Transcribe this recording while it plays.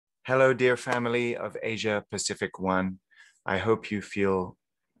Hello, dear family of Asia Pacific One. I hope you feel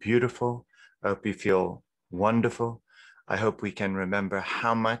beautiful. I hope you feel wonderful. I hope we can remember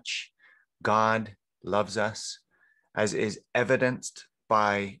how much God loves us, as is evidenced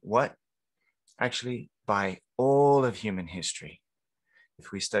by what? Actually, by all of human history.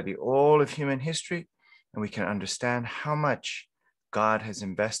 If we study all of human history, and we can understand how much God has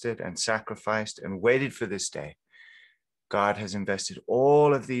invested and sacrificed and waited for this day. God has invested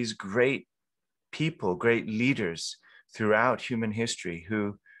all of these great people, great leaders throughout human history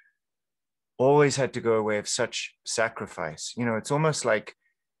who always had to go away of such sacrifice. You know, it's almost like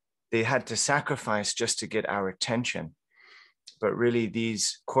they had to sacrifice just to get our attention. But really,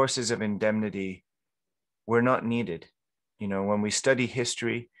 these courses of indemnity were not needed. You know, when we study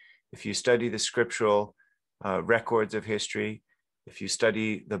history, if you study the scriptural records of history, if you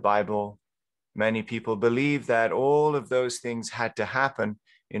study the Bible, many people believe that all of those things had to happen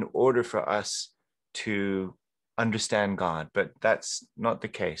in order for us to understand God, but that's not the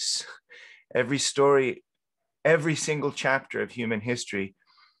case. Every story, every single chapter of human history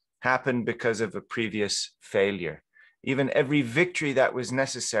happened because of a previous failure. Even every victory that was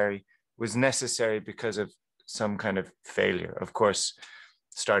necessary because of some kind of failure, of course,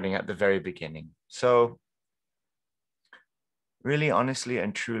 starting at the very beginning. So really, honestly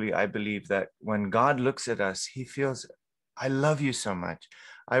and truly, I believe that when God looks at us, he feels, I love you so much.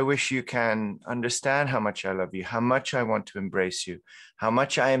 I wish you can understand how much I love you, how much I want to embrace you, how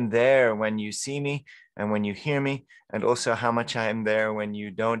much I am there when you see me and when you hear me, and also how much I am there when you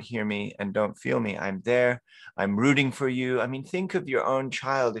don't hear me and don't feel me. I'm there. I'm rooting for you. I mean, think of your own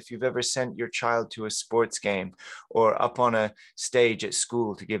child. If you've ever sent your child to a sports game or up on a stage at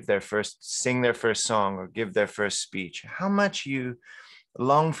school to sing their first song or give their first speech, how much you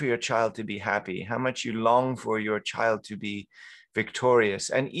long for your child to be happy, how much you long for your child to be victorious.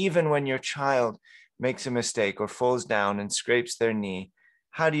 And even when your child makes a mistake or falls down and scrapes their knee,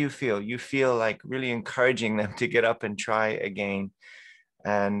 how do you feel? You feel like really encouraging them to get up and try again.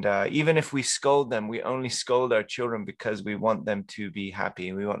 And even if we scold them, we only scold our children because we want them to be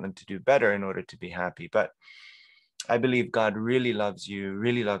happy. We want them to do better in order to be happy. But I believe God really loves you,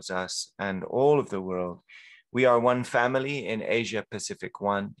 really loves us and all of the world. We are one family in Asia Pacific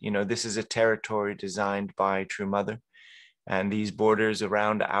One. You know, this is a territory designed by True Mother. And these borders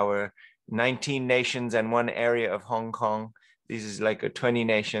around our 19 nations and one area of Hong Kong, this is like a 20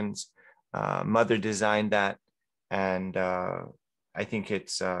 nations. Mother designed that. And I think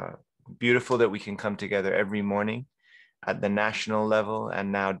it's beautiful that we can come together every morning at the national level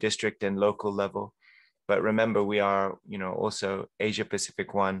and now district and local level. But remember, we are, you know, also Asia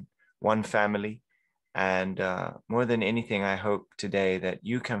Pacific one family. And more than anything, I hope today that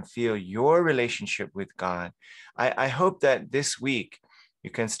you can feel your relationship with God. I hope that this week you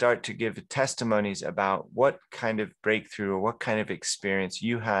can start to give testimonies about what kind of breakthrough or what kind of experience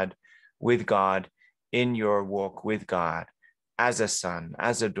you had with God in your walk with God as a son,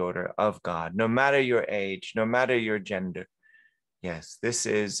 as a daughter of God, no matter your age, no matter your gender. Yes, this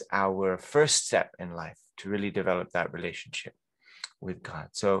is our first step in life to really develop that relationship with God.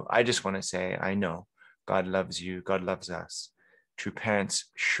 So I just want to say, I know God loves you. God loves us. True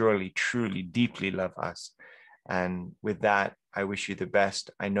parents surely, truly, deeply love us. And with that, I wish you the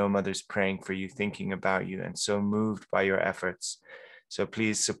best. I know Mother's praying for you, thinking about you, and so moved by your efforts. So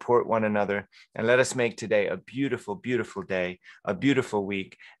please support one another and let us make today a beautiful, beautiful day, a beautiful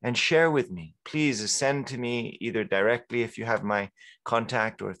week, and share with me. Please send to me either directly if you have my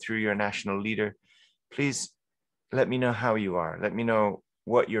contact or through your national leader. Please let me know how you are. Let me know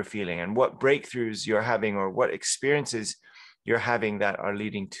what you're feeling and what breakthroughs you're having or what experiences you're having that are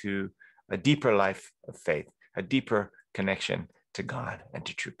leading to a deeper life of faith, a deeper connection to God and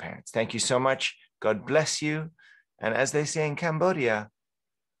to true parents. Thank you so much. God bless you. And as they say in Cambodia,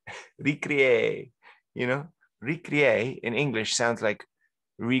 recreate, you know, recreate in English sounds like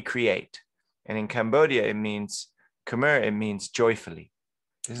recreate. And in Cambodia, it means Khmer, it means joyfully.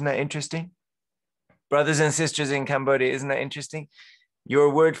 Isn't that interesting? Brothers and sisters in Cambodia, isn't that interesting?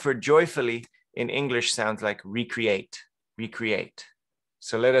 Your word for joyfully in English sounds like recreate, recreate.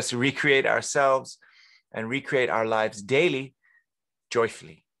 So let us recreate ourselves and recreate our lives daily,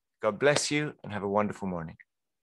 joyfully. God bless you and have a wonderful morning.